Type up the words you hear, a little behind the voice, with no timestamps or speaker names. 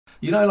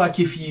You know, like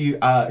if you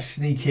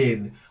sneak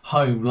in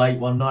home late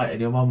one night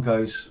and your mum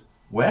goes,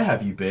 "Where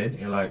have you been?"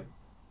 You're like,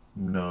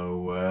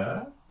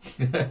 "Nowhere.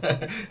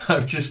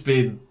 I've just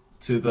been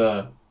to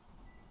the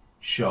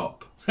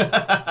shop."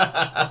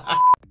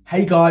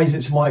 Hey guys,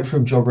 it's Mike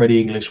from Job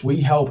Ready English.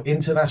 We help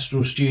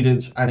international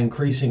students and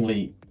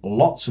increasingly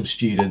lots of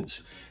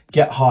students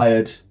get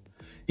hired.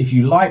 If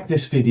you like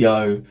this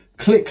video,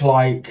 click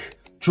like,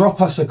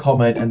 drop us a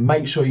comment and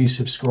make sure you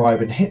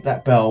subscribe and hit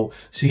that bell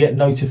so you get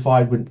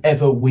notified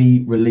whenever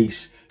we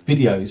release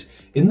videos.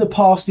 In the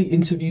Past the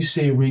Interview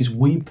series,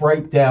 we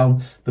break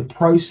down the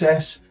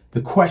process, the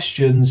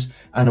questions,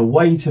 and a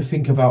way to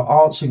think about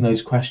answering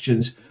those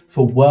questions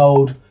for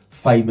world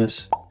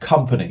famous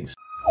companies.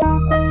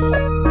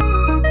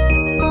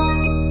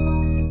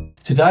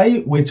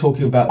 Today, we're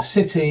talking about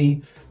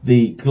Citi,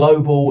 the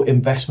global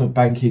investment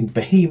banking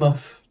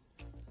behemoth,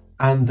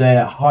 and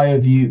their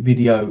Hirevue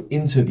video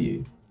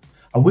interview.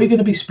 And we're going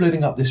to be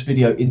splitting up this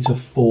video into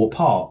 4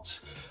 parts.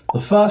 The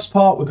first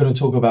part, we're going to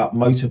talk about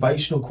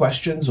motivational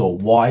questions or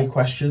why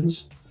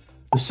questions.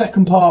 The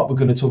second part, we're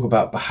going to talk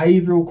about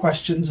behavioural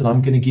questions, and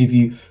I'm going to give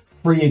you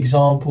 3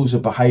 examples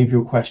of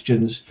behavioural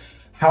questions,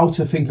 how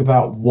to think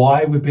about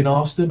why we've been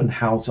asked them and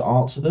how to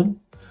answer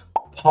them.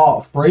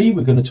 Part 3,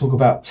 we're going to talk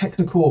about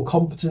technical or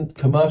competent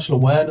commercial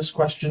awareness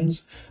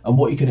questions and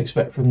what you can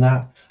expect from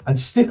that. And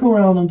stick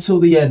around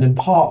until the end. In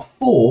part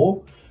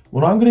 4,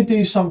 when I'm going to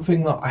do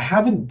something that I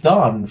haven't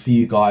done for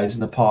you guys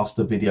in the past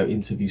the video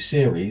interview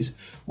series,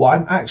 what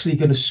I'm actually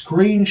going to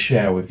screen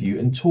share with you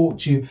and talk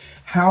to you,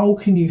 how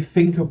can you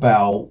think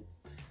about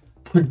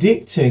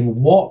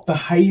predicting what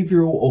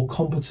behavioural or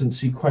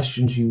competency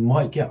questions you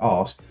might get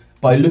asked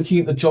by looking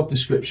at the job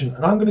description.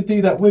 And I'm going to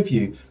do that with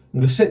you. I'm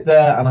going to sit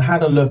there, and I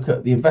had a look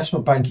at the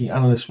investment banking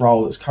analyst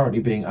role that's currently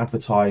being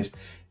advertised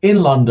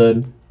in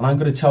London. And I'm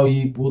going to tell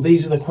you, well,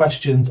 these are the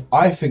questions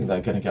I think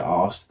they're going to get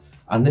asked.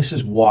 And this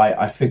is why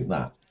I think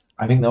that.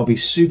 I think that'll be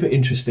super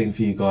interesting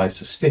for you guys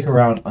to stick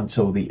around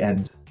until the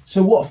end.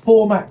 So what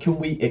format can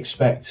we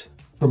expect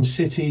from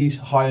Citi's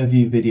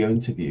Hirevue video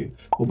interview?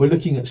 Well, we're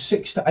looking at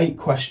 6 to 8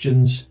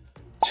 questions,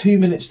 2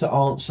 minutes to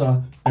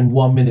answer and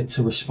 1 minute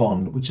to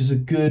respond, which is a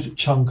good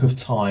chunk of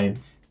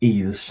time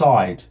either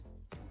side.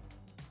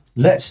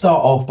 Let's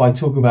start off by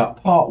talking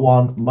about part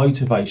 1,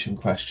 motivation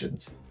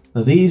questions.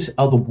 Now these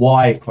are the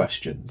why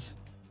questions.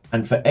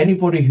 And for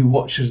anybody who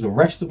watches the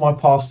rest of my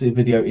past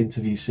video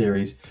interview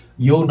series,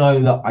 you'll know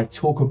that I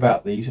talk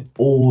about these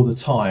all the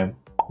time.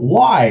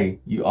 Why,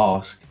 you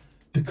ask?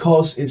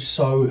 Because it's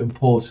so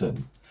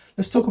important.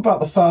 Let's talk about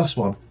the first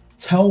one.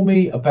 Tell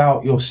me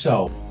about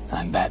yourself.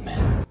 I'm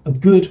Batman. A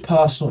good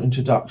personal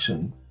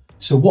introduction.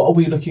 So what are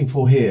we looking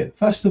for here?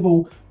 First of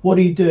all, what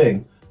are you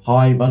doing?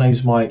 Hi, my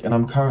name's Mike and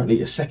I'm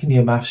currently a 2nd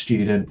year maths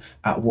student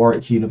at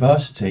Warwick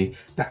University.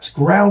 That's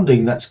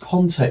grounding, that's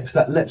context,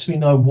 that lets me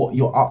know what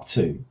you're up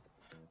to.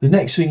 The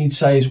next thing you'd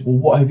say is, well,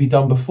 what have you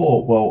done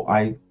before? Well,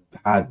 I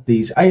had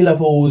these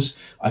A-levels,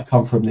 I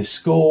come from this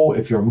school.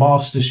 If you're a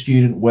master's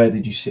student, where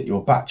did you sit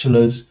your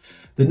bachelor's?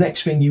 The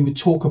next thing you would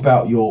talk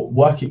about your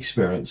work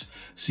experience.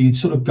 So you'd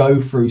sort of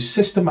go through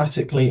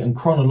systematically and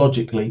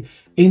chronologically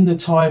in the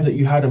time that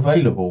you had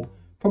available,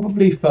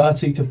 probably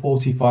 30 to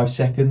 45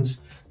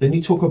 seconds. Then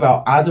you talk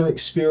about other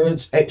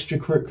experience,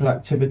 extracurricular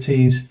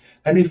activities,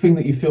 anything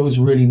that you feel is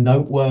really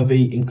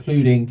noteworthy,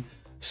 including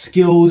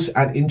skills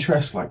and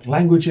interests like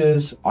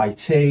languages,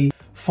 IT.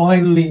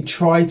 Finally,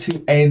 try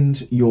to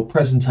end your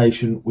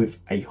presentation with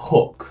a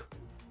hook.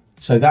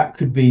 So that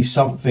could be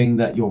something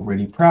that you're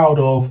really proud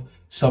of,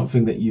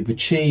 something that you've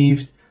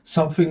achieved,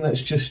 something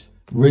that's just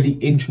really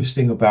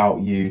interesting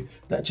about you,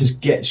 that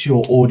just gets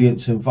your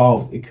audience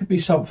involved. It could be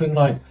something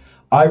like,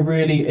 I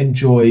really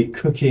enjoy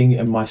cooking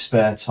in my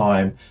spare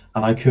time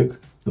and I cook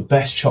the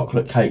best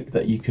chocolate cake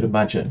that you could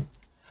imagine.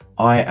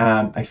 I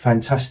am a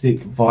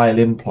fantastic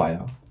violin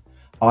player.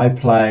 I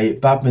play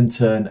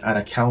badminton at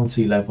a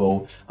county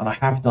level and I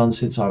have done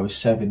since I was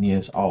 7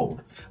 years old.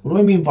 What do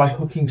I mean by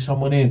hooking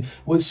someone in?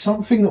 Well, it's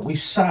something that we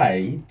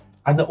say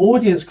and the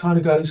audience kind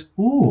of goes,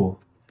 ooh,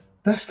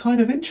 that's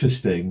kind of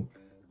interesting.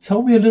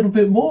 Tell me a little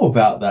bit more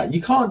about that.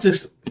 You can't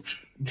just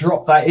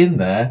drop that in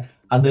there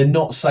and then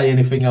not say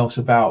anything else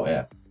about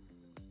it.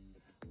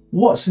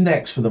 What's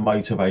next for the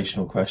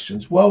motivational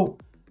questions? Well,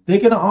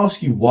 they're going to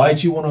ask you, why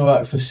do you want to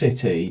work for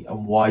Citi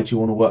and why do you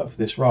want to work for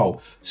this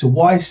role? So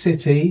why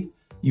Citi?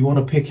 You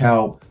want to pick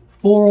out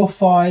 4 or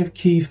 5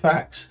 key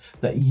facts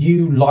that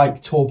you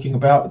like talking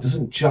about. It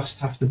doesn't just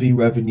have to be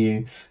revenue,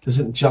 it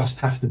doesn't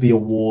just have to be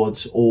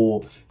awards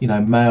or, you know,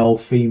 male,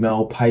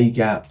 female pay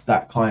gap,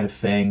 that kind of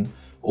thing,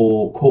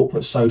 or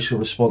corporate social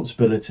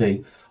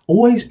responsibility.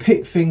 Always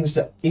pick things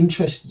that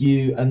interest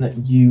you and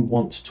that you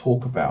want to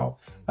talk about.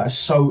 That's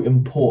so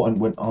important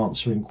when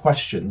answering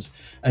questions.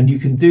 And you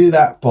can do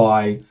that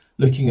by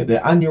looking at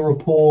their annual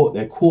report,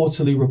 their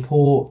quarterly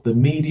report, the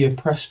media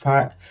press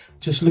pack,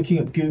 just looking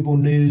at Google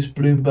News,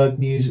 Bloomberg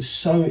News. It's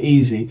so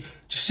easy.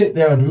 Just sit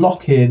there and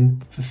lock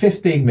in for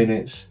 15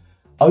 minutes,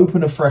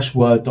 open a fresh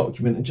Word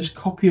document and just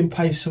copy and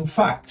paste some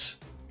facts.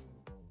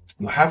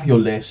 You'll have your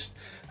list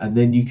and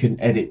then you can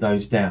edit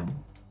those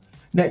down.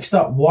 Next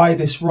up, why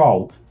this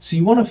role? So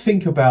you want to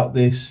think about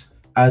this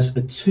as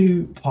a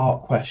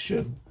two-part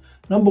question.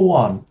 Number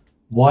one,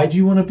 why do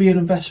you want to be an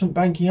investment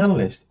banking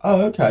analyst?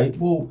 Oh, okay.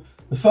 Well,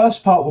 the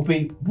first part will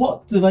be,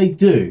 what do they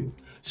do?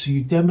 So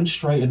you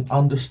demonstrate an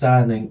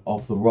understanding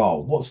of the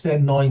role. What's their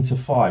 9 to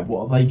 5?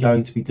 What are they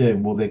going to be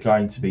doing? Well, they're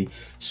going to be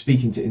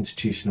speaking to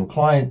institutional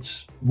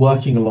clients,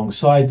 working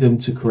alongside them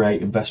to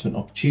create investment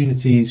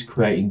opportunities,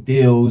 creating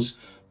deals,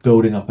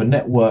 building up a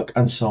network,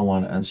 and so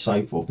on and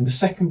so forth. And the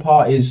second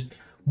part is,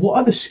 what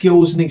are the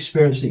skills and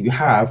experience that you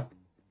have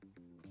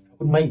that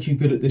would make you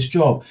good at this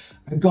job?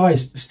 And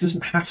guys, this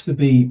doesn't have to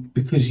be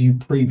because you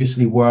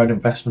previously were an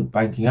investment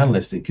banking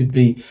analyst. It could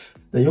be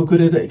that you're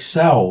good at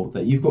Excel,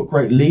 that you've got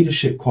great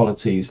leadership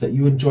qualities, that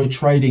you enjoy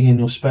trading in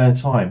your spare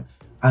time,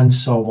 and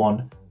so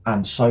on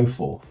and so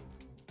forth.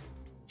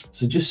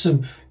 So just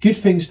some good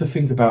things to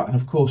think about. And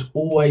of course,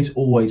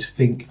 always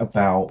think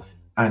about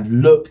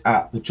and look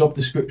at the job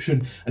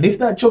description. And if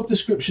that job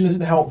description isn't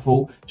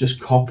helpful,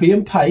 just copy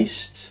and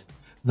paste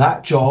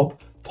that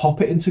job, pop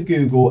it into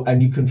Google,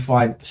 and you can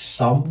find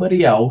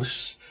somebody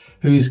else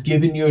who's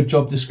given you a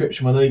job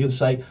description where they can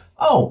say,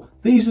 oh,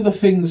 these are the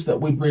things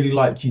that we'd really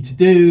like you to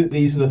do.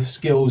 These are the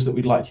skills that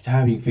we'd like you to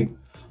have. You think,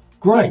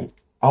 great,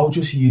 I'll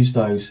just use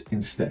those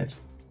instead.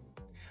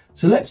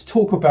 So let's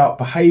talk about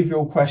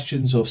behavioural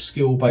questions or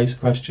skill-based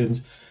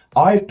questions.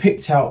 I've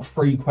picked out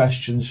 3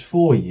 questions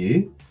for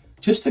you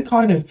just to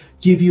kind of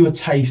give you a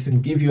taste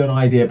and give you an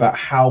idea about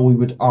how we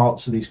would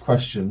answer these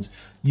questions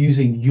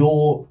using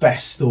your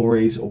best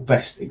stories or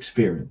best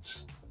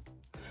experience.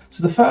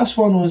 So the first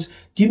one was,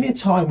 give me a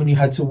time when you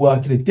had to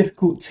work in a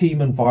difficult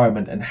team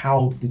environment and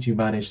how did you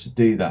manage to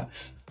do that?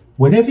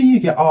 Whenever you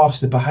get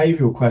asked a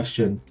behavioural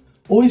question,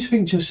 always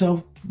think to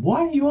yourself,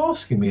 why are you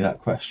asking me that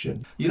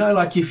question? You know,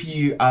 like if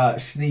you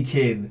sneak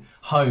in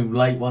home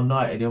late one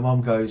night and your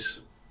mum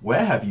goes,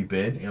 where have you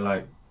been? And you're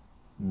like,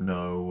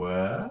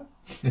 nowhere.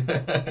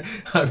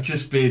 I've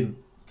just been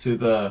to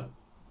the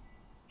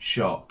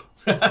shop.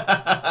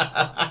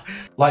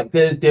 Like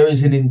there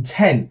is an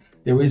intent.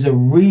 There is a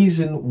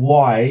reason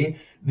why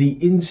the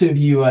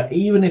interviewer,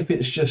 even if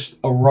it's just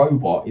a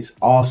robot, is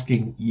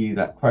asking you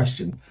that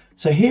question.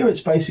 So here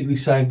it's basically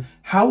saying,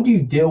 how do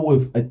you deal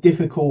with a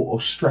difficult or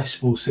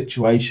stressful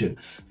situation?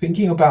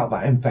 Thinking about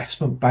that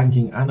investment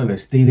banking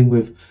analyst dealing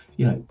with,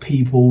 you know,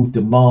 people,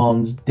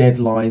 demands,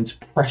 deadlines,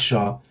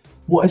 pressure.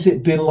 What has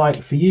it been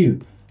like for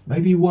you?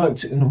 Maybe you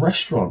worked in a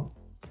restaurant.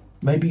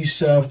 Maybe you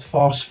served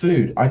fast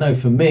food. I know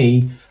for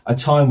me, a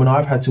time when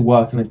I've had to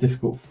work in a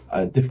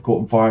difficult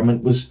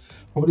environment was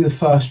probably the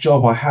first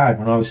job I had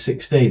when I was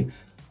 16.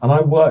 And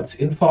I worked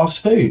in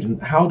fast food.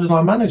 And how did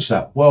I manage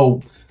that?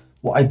 Well,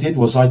 what I did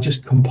was I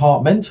just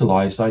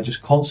compartmentalized. I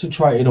just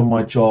concentrated on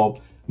my job,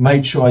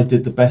 made sure I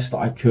did the best that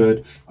I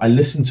could. I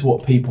listened to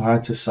what people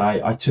had to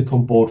say. I took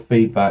on board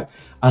feedback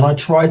and I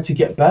tried to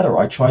get better.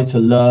 I tried to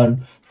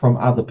learn from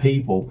other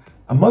people.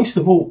 And most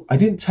of all, I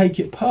didn't take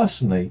it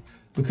personally,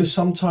 because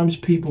sometimes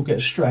people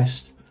get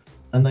stressed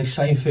and they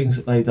say things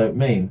that they don't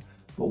mean.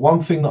 But one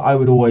thing that I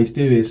would always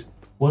do is,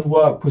 when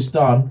work was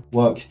done,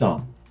 work's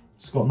done.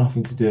 It's got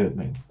nothing to do with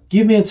me.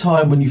 Give me a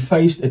time when you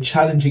faced a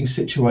challenging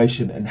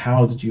situation and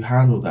how did you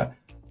handle that?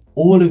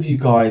 All of you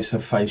guys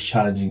have faced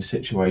challenging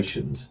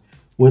situations,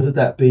 whether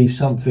that be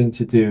something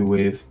to do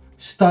with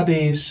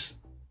studies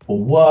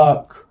or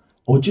work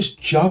or just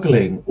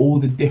juggling all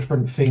the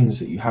different things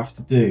that you have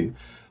to do.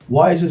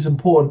 Why is this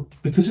important?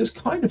 Because it's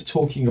kind of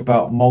talking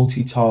about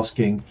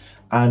multitasking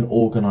and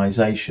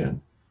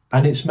organization.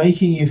 And it's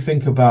making you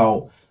think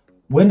about,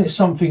 when it's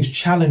something's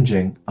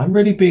challenging, I'm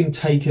really being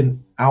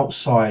taken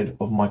outside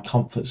of my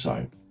comfort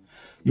zone.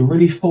 You're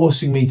really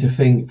forcing me to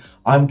think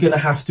I'm going to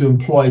have to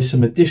employ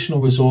some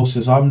additional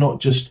resources. I'm not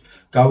just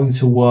going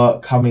to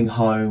work, coming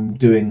home,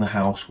 doing the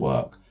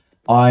housework.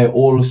 I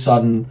all of a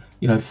sudden,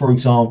 you know, for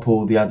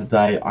example, the other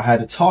day I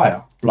had a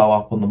tire blow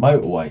up on the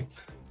motorway.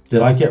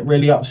 Did I get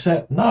really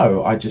upset?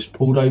 No, I just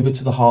pulled over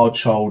to the hard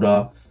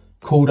shoulder,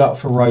 called up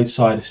for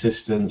roadside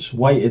assistance,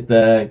 waited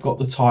there, got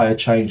the tyre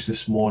changed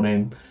this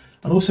morning,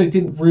 and also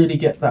didn't really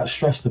get that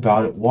stressed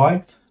about it.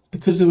 Why?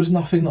 Because there was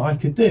nothing that I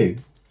could do.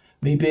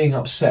 Me being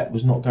upset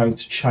was not going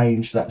to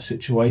change that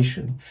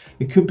situation.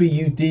 It could be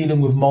you dealing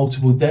with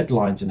multiple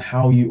deadlines and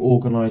how you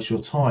organise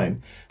your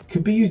time. It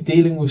could be you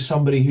dealing with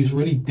somebody who's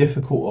really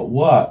difficult at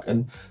work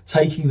and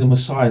taking them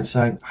aside and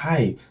saying,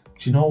 hey,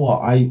 do you know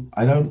what?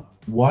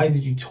 Why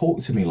did you talk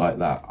to me like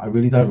that? I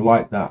really don't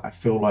like that. I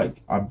feel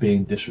like I'm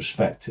being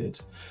disrespected.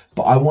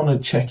 But I want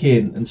to check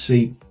in and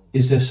see,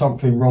 is there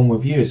something wrong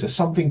with you? Is there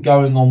something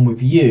going on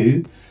with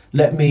you?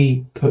 Let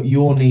me put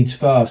your needs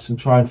first and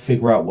try and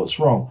figure out what's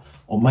wrong.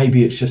 Or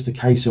maybe it's just a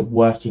case of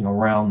working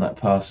around that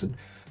person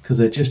because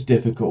they're just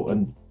difficult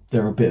and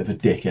they're a bit of a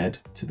dickhead,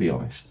 to be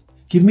honest.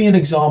 Give me an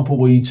example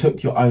where you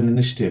took your own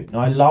initiative. Now,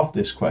 I love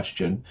this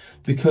question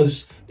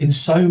because in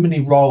so many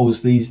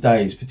roles these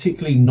days,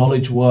 particularly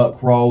knowledge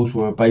work roles,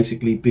 where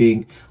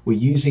we're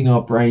using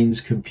our brains,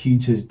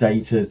 computers,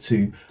 data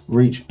to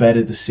reach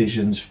better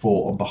decisions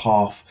on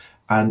behalf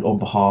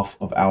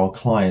of our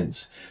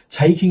clients.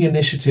 Taking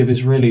initiative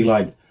is really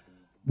like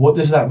What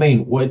does that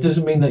mean? Well, it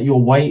doesn't mean that you're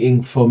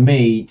waiting for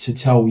me to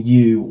tell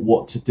you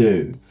what to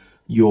do.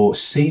 You're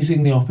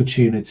seizing the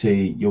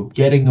opportunity, you're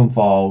getting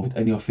involved,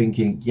 and you're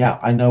thinking, yeah,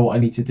 I know what I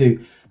need to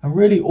do. And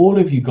really, all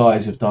of you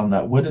guys have done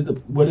that.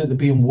 Whether it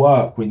be in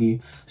work, when you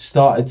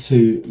started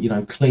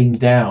to, clean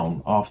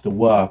down after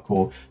work,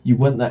 or you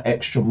went that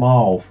extra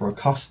mile for a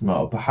customer,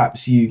 or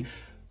perhaps you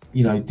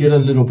did a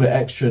little bit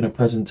extra in a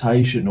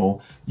presentation, or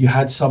you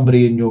had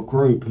somebody in your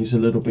group who's a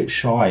little bit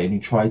shy and you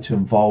tried to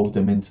involve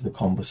them into the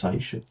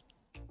conversation.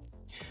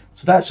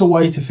 So that's a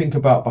way to think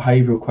about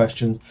behavioural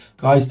questions.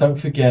 Guys, don't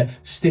forget,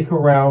 stick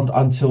around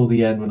until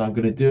the end when I'm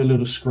going to do a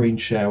little screen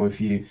share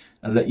with you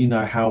and let you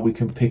know how we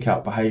can pick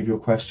out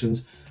behavioural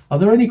questions. Are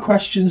there any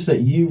questions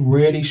that you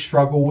really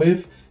struggle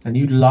with and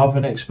you'd love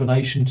an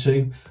explanation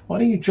to? Why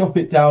don't you drop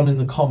it down in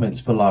the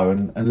comments below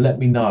and let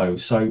me know,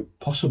 so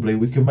possibly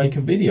we can make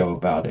a video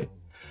about it.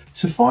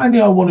 So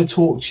finally, I want to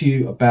talk to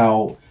you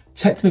about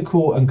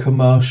technical and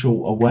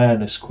commercial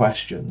awareness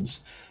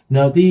questions.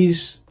 Now,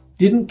 these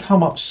didn't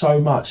come up so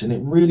much and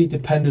it really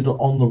depended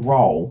on the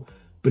role,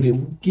 but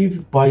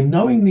by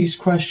knowing these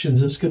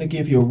questions, it's going to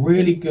give you a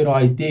really good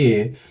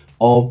idea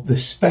of the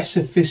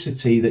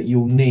specificity that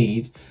you'll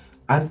need,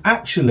 and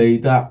actually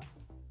that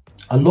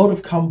a lot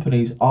of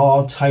companies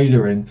are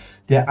tailoring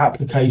their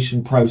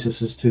application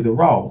processes to the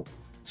role.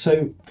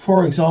 So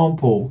for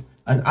example,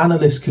 an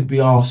analyst could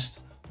be asked,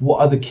 what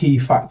are the key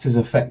factors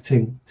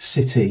affecting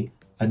Citi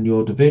and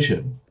your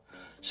division?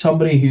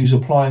 Somebody who's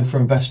applying for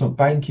investment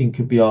banking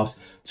could be asked,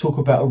 talk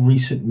about a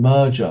recent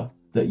merger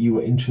that you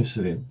were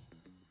interested in.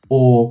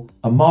 Or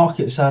a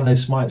markets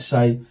analyst might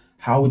say,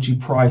 how would you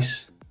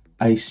price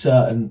a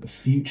certain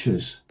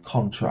futures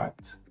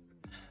contract?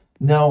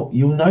 Now,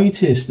 you'll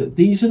notice that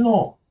these are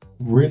not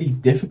really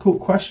difficult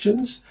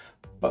questions,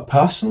 but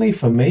personally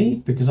for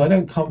me, because I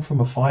don't come from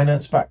a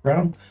finance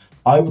background,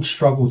 I would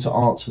struggle to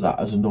answer that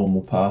as a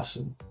normal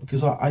person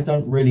because I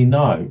don't really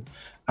know.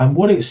 And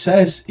what it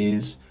says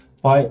is,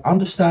 by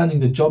understanding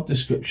the job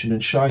description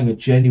and showing a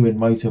genuine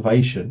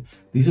motivation,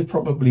 these are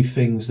probably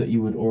things that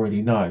you would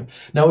already know.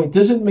 Now, it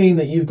doesn't mean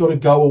that you've got to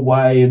go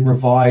away and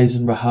revise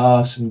and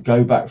rehearse and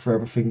go back for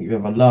everything that you've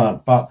ever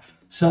learned, but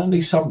certainly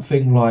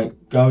something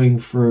like going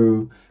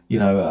through,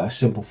 a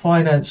simple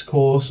finance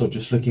course, or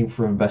just looking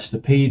for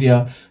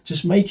Investopedia,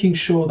 just making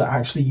sure that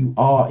actually you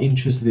are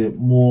interested in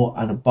more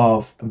and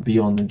above and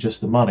beyond than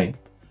just the money.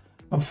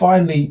 And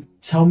finally,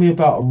 tell me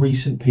about a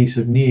recent piece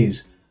of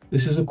news.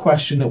 This is a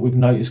question that we've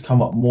noticed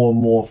come up more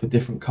and more for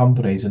different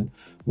companies. And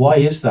why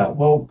is that?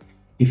 Well,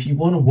 if you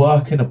want to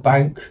work in a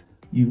bank,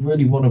 you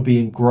really want to be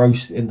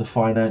engrossed in the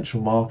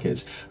financial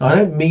markets. Now, I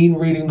don't mean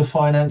reading the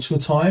Financial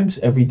Times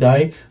every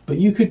day, but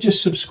you could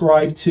just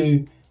subscribe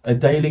to a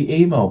daily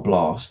email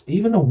blast,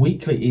 even a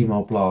weekly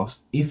email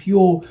blast. If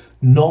you're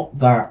not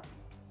that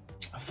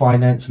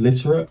finance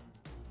literate,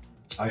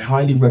 I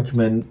highly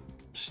recommend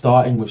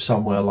starting with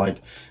somewhere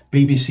like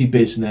BBC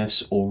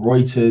Business or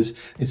Reuters,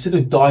 instead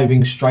of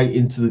diving straight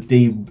into the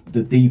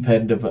deep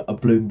end of a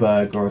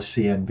Bloomberg or a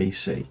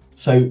CNBC.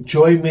 So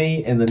join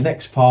me in the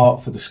next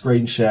part for the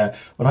screen share,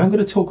 when I'm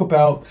going to talk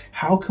about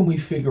how can we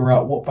figure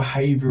out what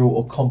behavioural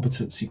or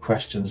competency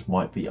questions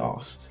might be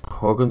asked.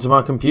 Welcome to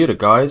my computer,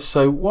 guys.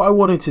 So what I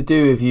wanted to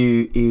do with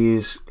you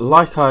is,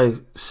 like I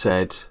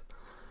said,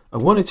 I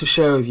wanted to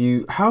share with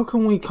you how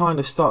can we kind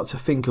of start to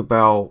think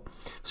about,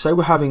 say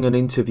we're having an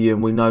interview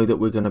and we know that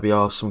we're going to be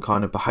asked some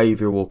kind of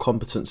behavioural or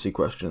competency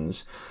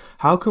questions.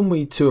 How can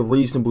we, to a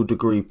reasonable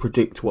degree,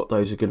 predict what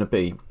those are going to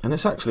be? And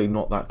it's actually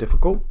not that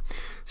difficult.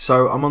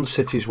 So I'm on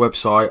Citi's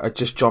website. I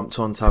just jumped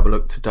on to have a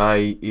look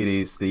today. It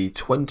is the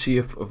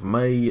 20th of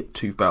May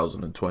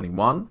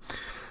 2021.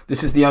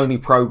 This is the only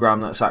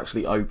program that's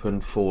actually open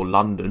for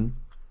London.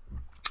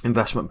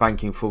 Investment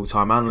banking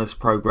full-time analyst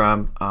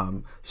program,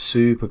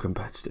 super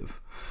competitive.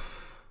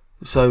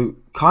 So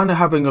kind of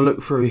having a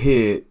look through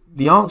here,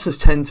 the answers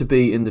tend to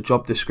be in the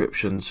job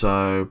description.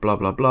 So blah,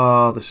 blah,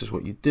 blah, this is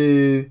what you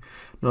do,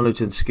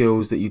 knowledge and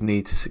skills that you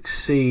need to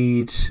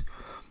succeed.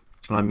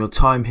 Your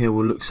time here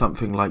will look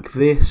something like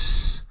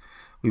this.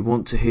 We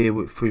want to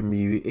hear from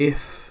you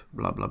if,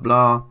 blah, blah,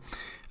 blah.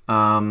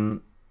 And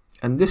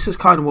this is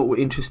kind of what we're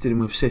interested in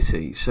with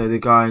Citi. So they're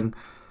going,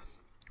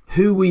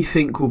 who we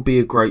think will be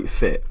a great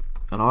fit.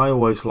 And I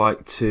always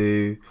like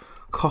to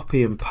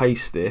copy and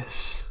paste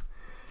this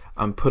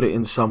and put it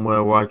in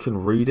somewhere where I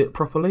can read it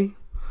properly.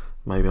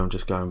 Maybe I'm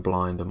just going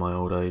blind in my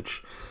old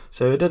age.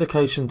 So a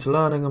dedication to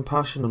learning and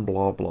passion and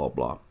blah, blah,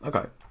 blah.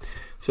 Okay.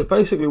 So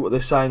basically what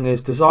they're saying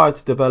is desire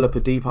to develop a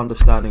deep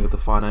understanding of the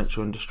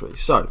financial industry.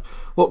 So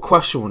what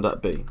question would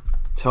that be?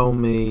 Tell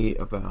me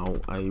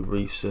about a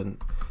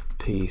recent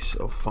piece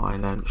of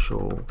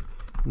financial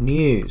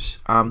news.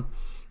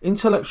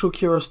 Intellectual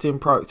curiosity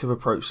and proactive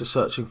approach to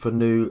searching for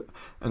new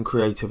and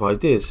creative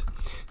ideas.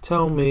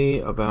 Tell me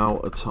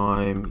about a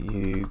time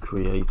you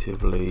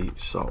creatively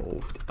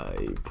solved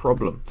a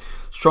problem.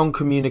 Strong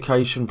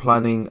communication,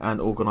 planning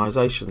and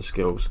organisation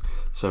skills.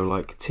 So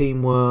like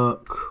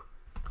teamwork,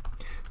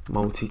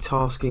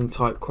 multitasking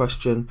type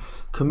question.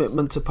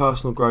 Commitment to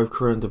personal growth,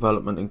 career and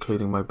development,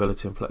 including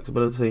mobility and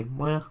flexibility.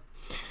 Well,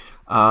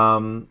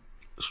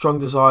 Strong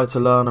desire to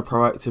learn, a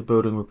proactive,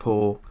 building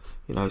rapport.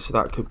 You know, so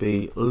that could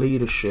be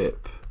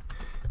leadership,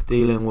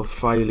 dealing with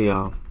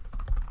failure,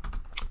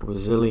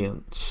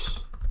 resilience,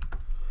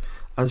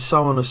 and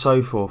so on and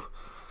so forth.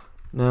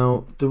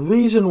 Now, the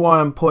reason why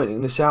I'm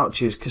pointing this out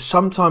to you is because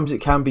sometimes it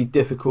can be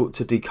difficult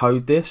to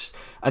decode this,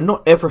 and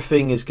not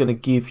everything is going to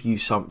give you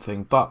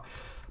something, but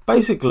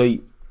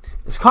basically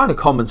it's kind of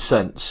common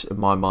sense in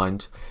my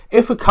mind.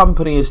 If a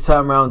company has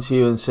turned around to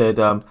you and said,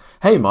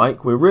 hey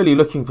Mike, we're really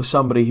looking for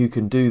somebody who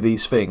can do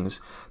these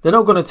things, they're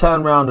not going to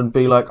turn around and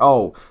be like,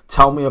 oh,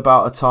 tell me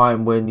about a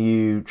time when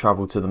you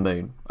traveled to the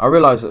moon. I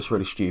realise that's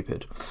really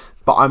stupid,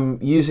 but I'm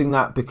using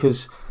that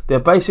because they're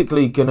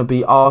basically going to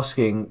be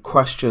asking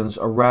questions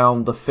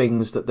around the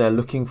things that they're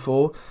looking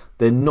for.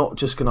 They're not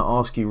just going to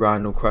ask you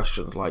random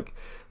questions like,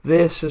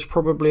 this is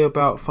probably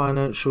about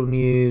financial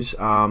news.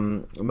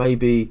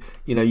 Maybe,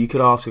 you know, you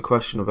could ask a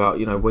question about,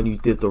 you know, when you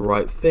did the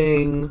right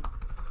thing,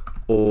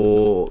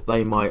 or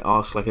they might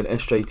ask like an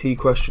SJT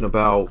question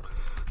about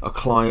a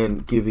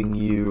client giving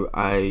you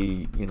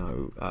a, you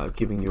know,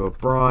 giving you a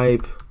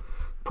bribe.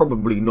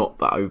 Probably not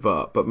that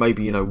overt, but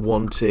maybe, you know,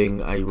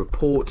 wanting a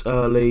report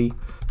early,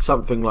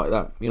 something like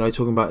that. You know,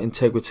 talking about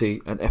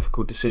integrity and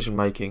ethical decision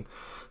making.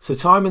 So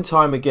time and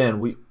time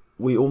again,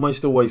 we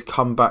almost always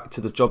come back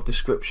to the job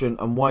description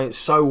and why it's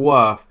so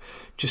worth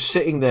just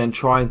sitting there and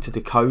trying to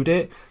decode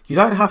it. You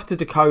don't have to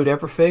decode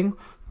everything,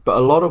 but a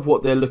lot of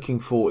what they're looking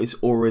for is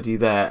already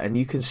there, and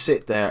you can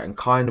sit there and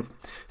kind of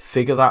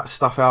figure that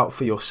stuff out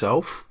for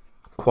yourself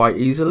quite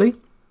easily.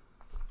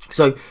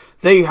 So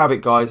there you have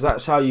it, guys.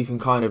 That's how you can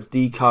kind of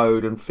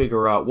decode and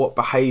figure out what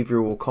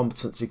behavioural or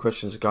competency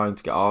questions are going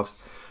to get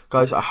asked.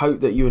 Guys, I hope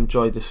that you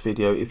enjoyed this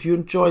video. If you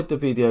enjoyed the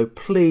video,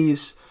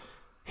 please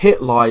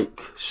hit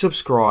like,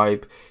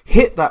 subscribe,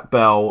 hit that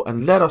bell,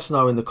 and let us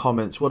know in the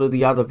comments what are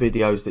the other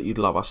videos that you'd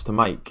love us to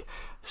make.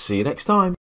 See you next time.